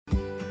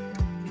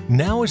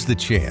Now is the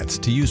chance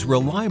to use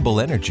reliable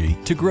energy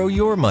to grow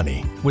your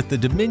money with the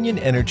Dominion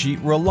Energy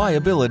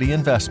Reliability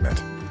Investment.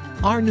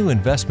 Our new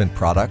investment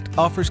product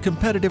offers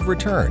competitive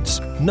returns,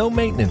 no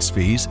maintenance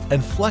fees,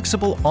 and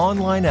flexible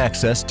online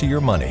access to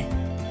your money.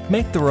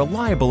 Make the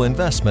reliable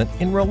investment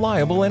in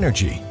reliable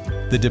energy.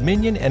 The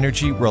Dominion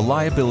Energy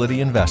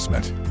Reliability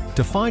Investment.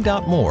 To find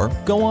out more,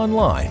 go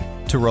online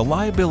to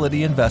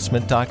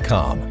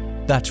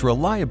reliabilityinvestment.com. That's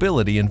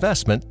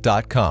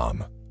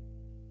reliabilityinvestment.com.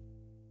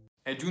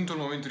 È giunto il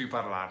momento di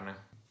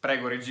parlarne.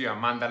 Prego regia,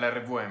 manda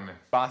l'RVM.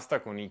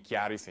 Basta con i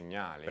chiari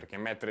segnali, perché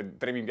mettere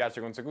 3 mi piace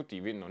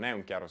consecutivi non è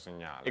un chiaro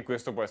segnale. E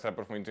questo può essere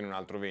approfondito in un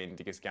altro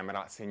 20 che si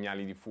chiamerà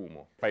segnali di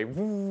fumo. Fai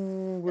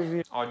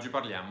così. Oggi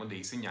parliamo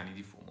dei segnali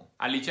di fumo.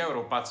 Al liceo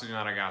ero pazzo di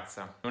una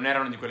ragazza. Non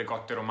erano di quelle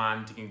cotte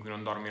romantiche in cui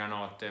non dormi la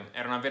notte.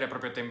 Era una vera e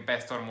propria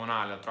tempesta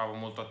ormonale, la trovavo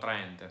molto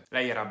attraente.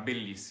 Lei era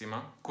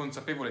bellissima,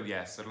 consapevole di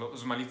esserlo,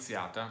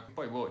 smaliziata.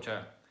 Poi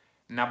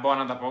una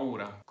buona da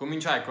paura.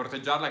 Cominciai a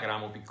corteggiarla che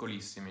eravamo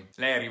piccolissimi.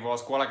 Lei arrivò a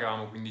scuola che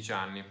avevamo 15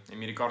 anni e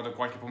mi ricordo che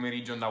qualche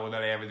pomeriggio andavo da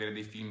lei a vedere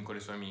dei film con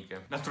le sue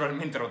amiche.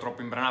 Naturalmente ero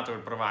troppo imbranato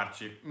per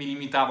provarci, mi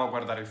limitavo a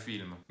guardare il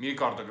film. Mi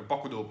ricordo che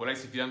poco dopo lei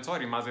si fidanzò e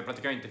rimase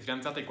praticamente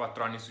fidanzata i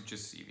 4 anni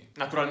successivi.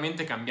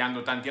 Naturalmente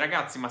cambiando tanti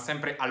ragazzi, ma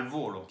sempre al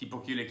volo. Tipo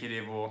che io le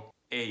chiedevo: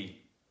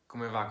 ehi,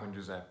 come va con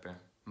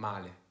Giuseppe?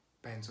 Male,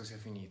 penso sia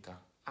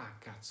finita. Ah,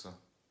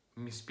 cazzo,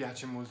 mi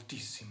spiace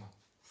moltissimo.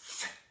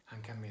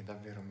 Anche a me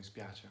davvero mi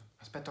spiace.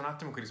 Aspetta un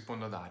attimo che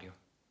rispondo a Dario.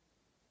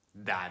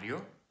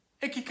 Dario?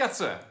 E chi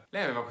cazzo è?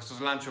 Lei aveva questo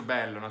slancio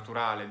bello,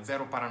 naturale,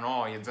 zero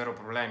paranoie, zero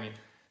problemi.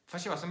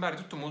 Faceva sembrare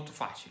tutto molto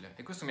facile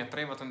e questo mi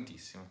attraeva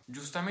tantissimo.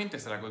 Giustamente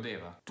se la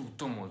godeva.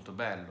 Tutto molto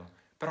bello.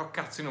 Però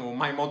cazzo io non avevo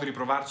mai modo di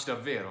provarci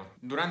davvero.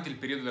 Durante il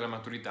periodo della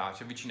maturità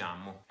ci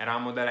avvicinammo.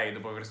 Eravamo da lei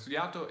dopo aver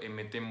studiato e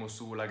mettemmo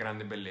su La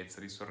grande bellezza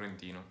di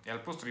Sorrentino. E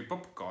al posto di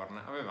popcorn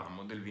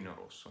avevamo del vino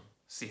rosso.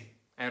 Sì.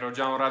 Ero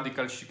già un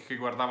radical chic che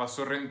guardava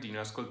Sorrentino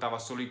e ascoltava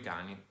solo i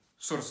cani,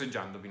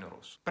 sorseggiando vino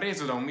rosso.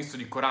 Preso da un misto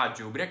di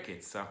coraggio e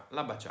ubriachezza,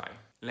 la baciai.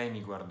 Lei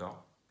mi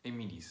guardò e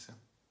mi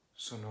disse: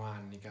 sono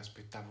anni che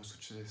aspettavo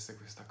succedesse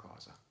questa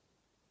cosa.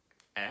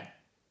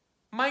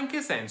 Ma in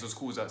che senso,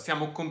 scusa?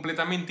 Siamo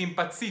completamente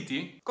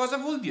impazziti? Cosa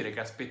vuol dire che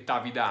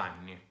aspettavi da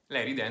anni?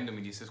 Lei ridendo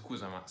mi disse: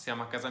 scusa, ma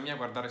siamo a casa mia a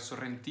guardare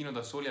Sorrentino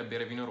da soli a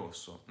bere vino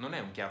rosso. Non è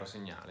un chiaro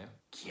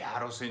segnale?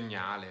 Chiaro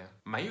segnale?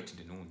 Ma io ti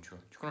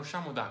denuncio. Ci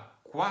conosciamo da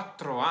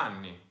 4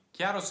 anni.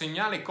 Chiaro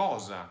segnale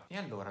cosa? E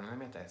allora nella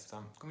mia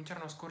testa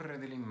cominciarono a scorrere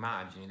delle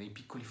immagini, dei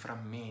piccoli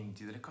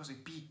frammenti, delle cose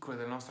piccole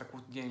della nostra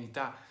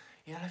quotidianità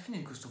e alla fine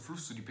di questo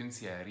flusso di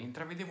pensieri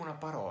intravedevo una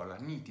parola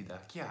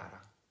nitida,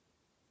 chiara.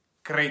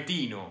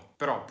 Cretino!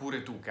 Però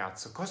pure tu,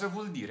 cazzo, cosa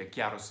vuol dire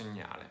chiaro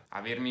segnale?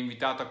 Avermi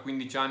invitato a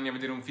 15 anni a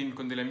vedere un film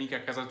con delle amiche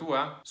a casa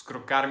tua?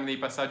 Scroccarmi dei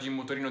passaggi in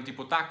motorino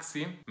tipo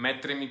taxi?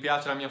 Mettere mi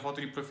piace alla mia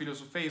foto di profilo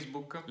su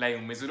Facebook? Lei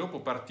un mese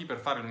dopo partì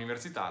per fare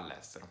l'università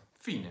all'estero.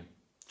 Fine.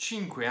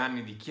 5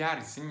 anni di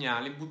chiari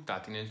segnali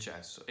buttati nel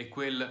cesso e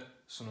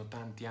sono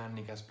tanti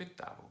anni che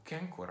aspettavo che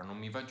ancora non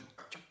mi va giù.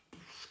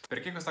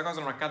 Perché questa cosa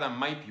non accada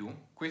mai più,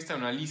 questa è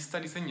una lista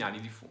di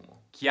segnali di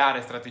fumo.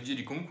 Chiare strategie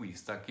di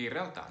conquista che in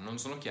realtà non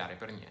sono chiare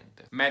per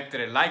niente.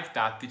 Mettere like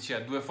tattici a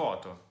 2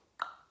 foto.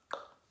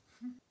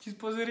 Ci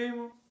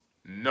sposeremo?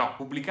 No.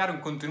 Pubblicare un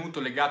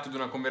contenuto legato ad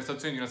una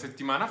conversazione di una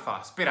settimana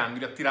fa sperando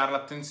di attirare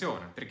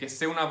l'attenzione. Perché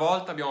se una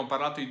volta abbiamo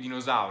parlato di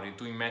dinosauri e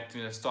tu mi metti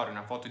nelle storie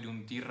una foto di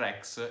un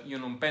T-Rex, io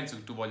non penso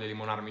che tu voglia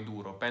limonarmi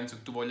duro, penso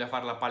che tu voglia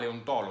fare la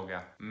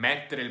paleontologa.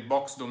 Mettere il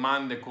box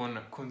domande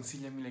con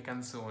consigliami le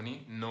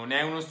canzoni non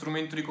è uno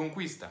strumento di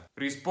conquista.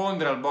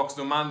 Rispondere al box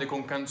domande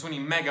con canzoni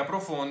mega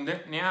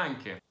profonde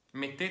neanche.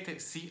 Mettete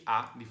sì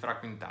a di Fra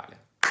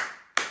Quintale.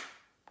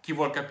 Chi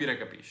vuol capire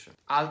capisce.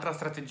 Altra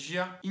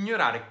strategia?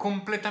 Ignorare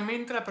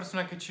completamente la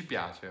persona che ci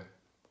piace.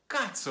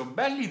 Cazzo,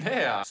 bella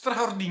idea!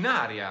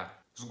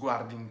 Straordinaria!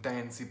 Sguardi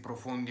intensi,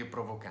 profondi e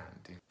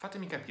provocanti.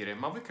 Fatemi capire,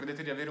 ma voi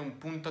credete di avere un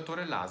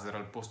puntatore laser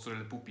al posto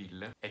delle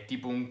pupille? È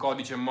tipo un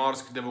codice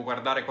Morse che devo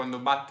guardare quando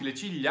batti le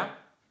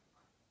ciglia?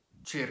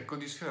 Cerco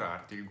di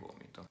sfiorarti il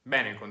gomito.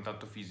 Bene il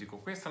contatto fisico,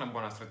 questa è una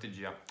buona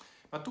strategia.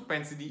 Ma tu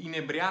pensi di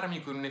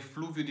inebriarmi con un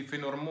effluvio di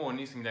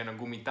fenormoni se mi dai una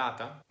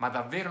gomitata? Ma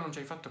davvero non ci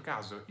hai fatto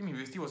caso? Io mi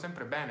vestivo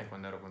sempre bene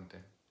quando ero con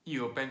te.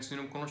 Io penso di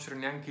non conoscere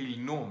neanche il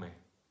nome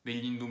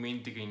degli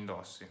indumenti che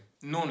indossi.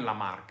 Non la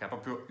marca,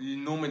 proprio il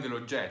nome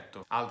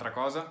dell'oggetto. Altra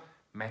cosa,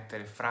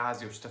 mettere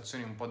frasi o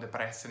citazioni un po'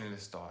 depresse nelle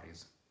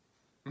stories.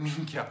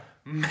 Minchia,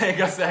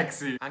 mega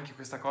sexy! Anche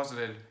questa cosa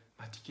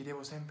ma ti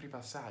chiedevo sempre i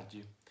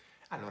passaggi.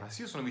 Allora,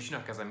 se io sono vicino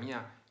a casa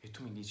mia e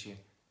tu mi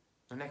dici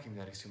non è che mi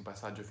daresti un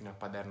passaggio fino a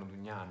Paderno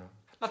Dugnano?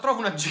 La trovo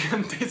una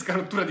gigantesca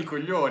rottura di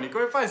coglioni,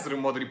 come fa a essere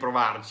un modo di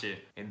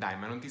provarci? E dai,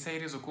 ma non ti sei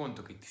reso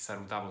conto che ti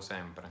salutavo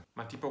sempre?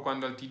 Ma tipo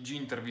quando al TG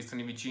intervistano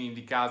i vicini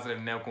di casa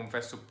del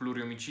neoconfesso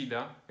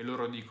pluriomicida e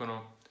loro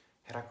dicono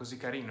era così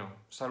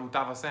carino,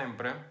 salutava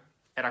sempre?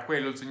 Era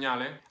quello il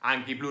segnale?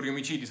 Anche i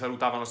pluriomicidi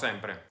salutavano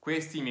sempre.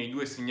 Questi i miei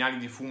 2 segnali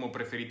di fumo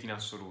preferiti in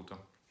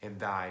assoluto. E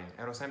dai,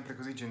 ero sempre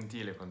così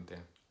gentile con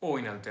te. O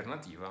in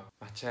alternativa,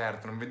 ma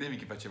certo, non vedevi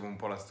che facevo un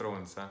po' la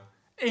stronza?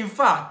 E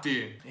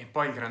infatti, e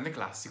poi il grande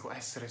classico,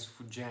 essere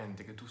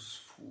sfuggente, che tu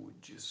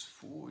sfuggi.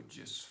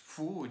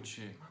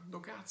 Ma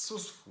dove cazzo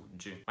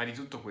sfuggi? Ma di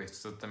tutto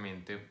questo,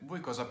 esattamente, voi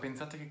cosa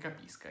pensate che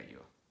capisca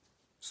io?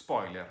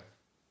 Spoiler.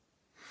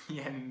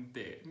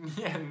 Niente.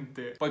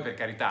 Poi per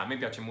carità, a me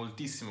piace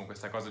moltissimo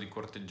questa cosa di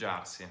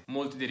corteggiarsi.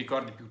 Molti dei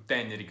ricordi più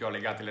teneri che ho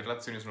legati alle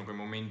relazioni sono quei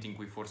momenti in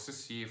cui forse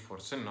sì,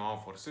 forse no,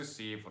 forse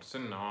sì, forse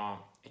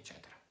no,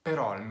 eccetera.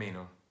 Però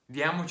almeno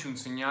diamoci un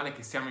segnale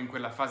che siamo in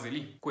quella fase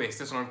lì.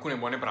 Queste sono alcune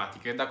buone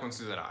pratiche da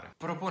considerare.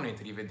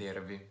 Proponete di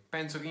vedervi.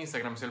 Penso che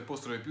Instagram sia il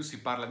posto dove più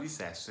si parla di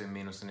sesso e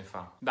meno se ne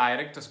fa.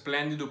 Direct,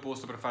 splendido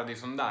posto per fare dei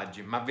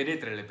sondaggi, ma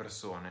vedete le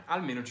persone,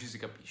 almeno ci si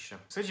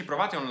capisce. Se ci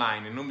provate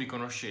online e non vi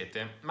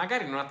conoscete,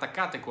 magari non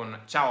attaccate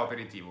con ciao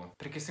aperitivo,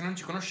 perché se non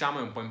ci conosciamo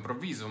è un po'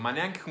 improvviso, ma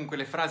neanche con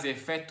quelle frasi a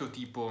effetto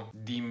tipo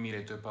dimmi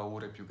le tue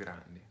paure più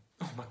grandi.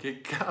 Oh, ma che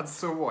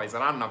cazzo vuoi?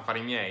 Saranno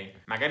affari miei.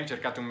 Magari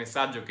cercate un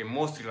messaggio che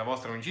mostri la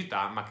vostra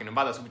unicità, ma che non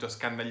vada subito a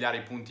scandagliare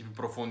i punti più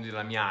profondi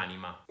della mia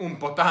anima. Un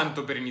po'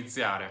 tanto per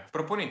iniziare.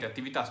 Proponete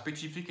attività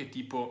specifiche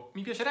tipo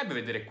mi piacerebbe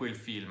vedere quel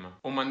film.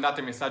 O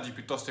mandate messaggi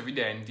piuttosto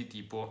evidenti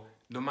tipo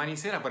domani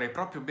sera vorrei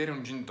proprio bere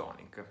un gin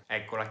tonic.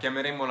 Ecco, la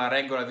chiameremo la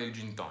regola del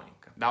gin tonic.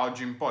 Da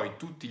oggi in poi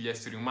tutti gli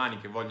esseri umani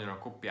che vogliono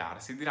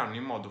accoppiarsi diranno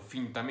in modo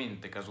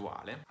fintamente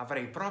casuale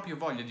avrei proprio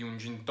voglia di un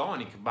gin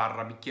tonic,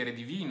 / bicchiere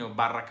di vino,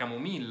 /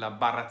 camomilla,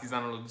 /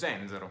 tisana allo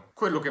zenzero.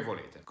 Quello che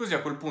volete. Così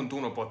a quel punto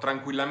uno può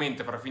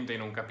tranquillamente far finta di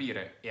non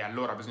capire e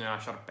allora bisogna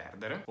lasciar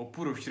perdere.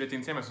 Oppure uscirete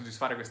insieme a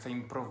soddisfare questa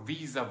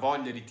improvvisa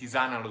voglia di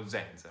tisana allo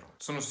zenzero.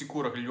 Sono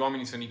sicuro che gli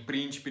uomini siano i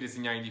principi dei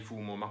segnali di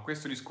fumo, ma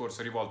questo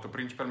discorso è rivolto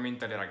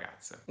principalmente alle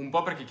ragazze. Un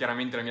po' perché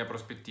chiaramente la mia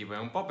prospettiva è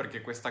un po'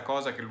 perché questa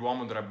cosa che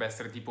l'uomo dovrebbe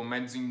essere tipo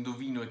mezzo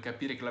indovino e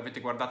capire che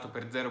l'avete guardato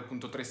per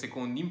 0,3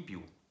 secondi in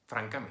più,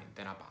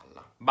 francamente è una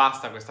palla.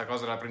 Basta questa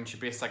cosa della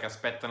principessa che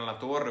aspetta nella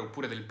torre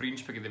oppure del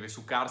principe che deve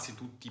succarsi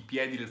tutti i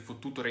piedi del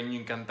fottuto regno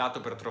incantato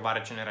per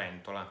trovare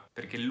Cenerentola,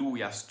 perché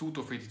lui,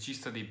 astuto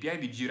feticista dei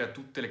piedi, gira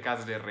tutte le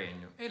case del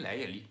regno e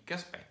lei è lì che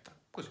aspetta,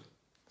 così.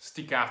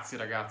 Sti cazzi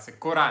ragazze,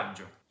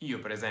 coraggio! Io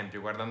per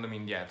esempio, guardandomi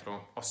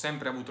indietro, ho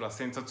sempre avuto la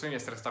sensazione di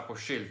essere stato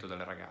scelto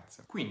dalle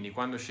ragazze. Quindi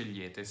quando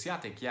scegliete,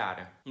 siate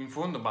chiare. In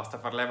fondo basta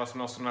far leva sul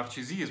nostro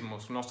narcisismo,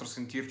 sul nostro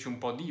sentirci un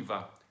po'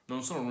 diva.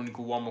 Non sono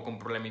l'unico uomo con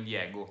problemi di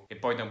ego. E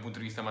poi da un punto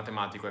di vista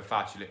matematico è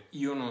facile.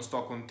 Io non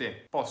sto con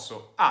te.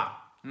 Posso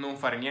A. Non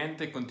fare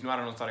niente e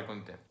continuare a non stare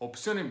con te.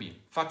 Opzione B.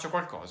 Faccio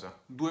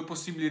qualcosa. 2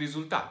 possibili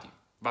risultati.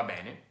 Va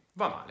bene.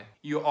 Va male.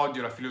 Io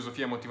odio la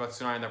filosofia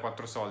motivazionale da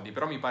 4 soldi,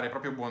 però mi pare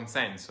proprio buon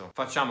senso.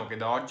 Facciamo che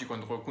da oggi,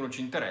 quando qualcuno ci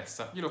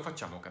interessa, glielo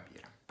facciamo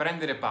capire.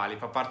 Prendere pali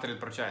fa parte del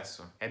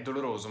processo. È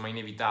doloroso ma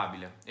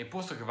inevitabile. E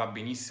posto che va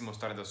benissimo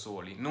stare da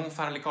soli, non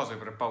fare le cose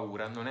per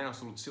paura non è una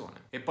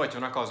soluzione. E poi c'è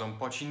una cosa un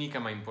po' cinica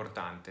ma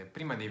importante.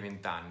 Prima dei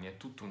 20 anni è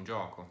tutto un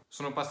gioco.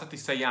 Sono passati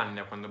 6 anni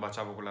da quando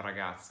baciavo quella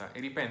ragazza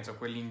e ripenso a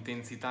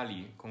quell'intensità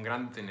lì con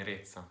grande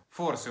tenerezza.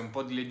 Forse un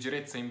po' di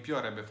leggerezza in più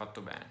avrebbe fatto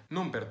bene.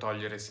 Non per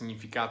togliere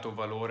significato o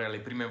valore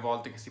alle prime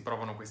volte che si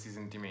provano questi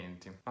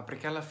sentimenti, ma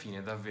perché alla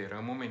fine davvero è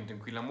un momento in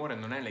cui l'amore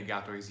non è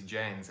legato a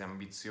esigenze,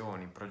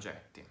 ambizioni,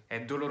 progetti. È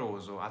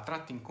doloroso, a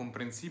tratti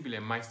incomprensibile,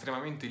 ma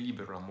estremamente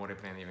libero l'amore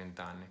prima dei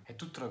 20 anni. È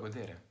tutto da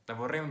godere. La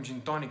vorrei un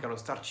gin tonic allo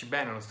starci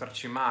bene, allo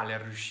starci male, al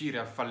riuscire,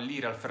 al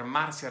fallire, al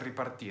fermarsi, al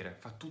ripartire.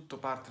 Fa tutto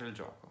parte del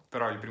gioco.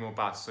 Però il primo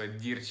passo è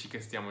dirci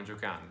che stiamo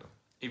giocando,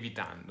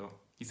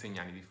 evitando i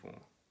segnali di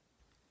fumo.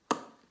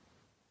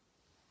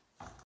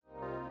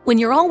 When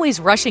you're always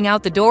rushing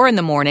out the door in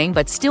the morning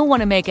but still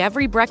want to make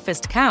every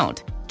breakfast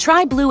count,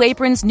 try Blue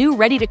Apron's new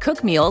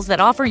ready-to-cook meals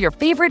that offer your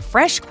favorite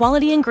fresh,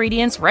 quality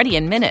ingredients ready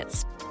in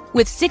minutes.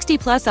 With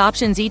 60-plus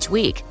options each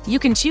week, you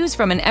can choose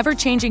from an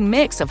ever-changing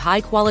mix of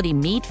high-quality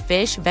meat,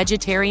 fish,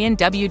 vegetarian,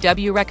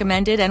 WW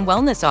recommended, and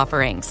wellness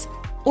offerings.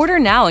 Order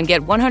now and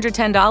get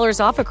 $110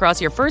 off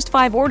across your first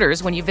 5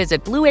 orders when you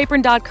visit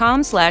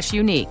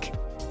blueapron.com/unique.